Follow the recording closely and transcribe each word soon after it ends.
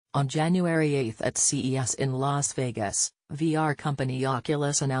On January 8 at CES in Las Vegas, VR company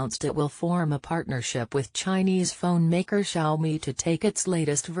Oculus announced it will form a partnership with Chinese phone maker Xiaomi to take its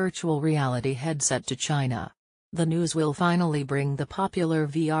latest virtual reality headset to China. The news will finally bring the popular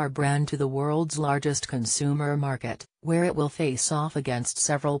VR brand to the world's largest consumer market, where it will face off against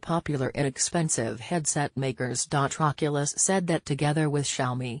several popular inexpensive headset makers. Oculus said that together with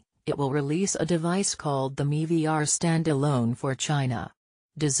Xiaomi, it will release a device called the Mi VR standalone for China.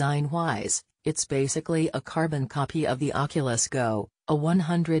 Design-wise, it's basically a carbon copy of the Oculus Go, a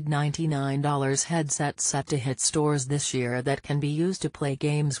 $199 headset set to hit stores this year that can be used to play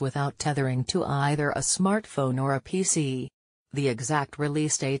games without tethering to either a smartphone or a PC. The exact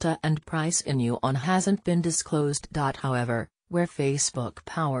release date and price in yuan hasn't been disclosed. However, where Facebook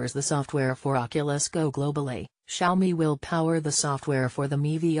powers the software for Oculus Go globally, Xiaomi will power the software for the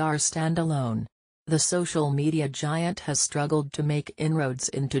Mi VR standalone. The social media giant has struggled to make inroads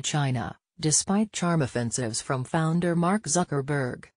into China, despite charm offensives from founder Mark Zuckerberg.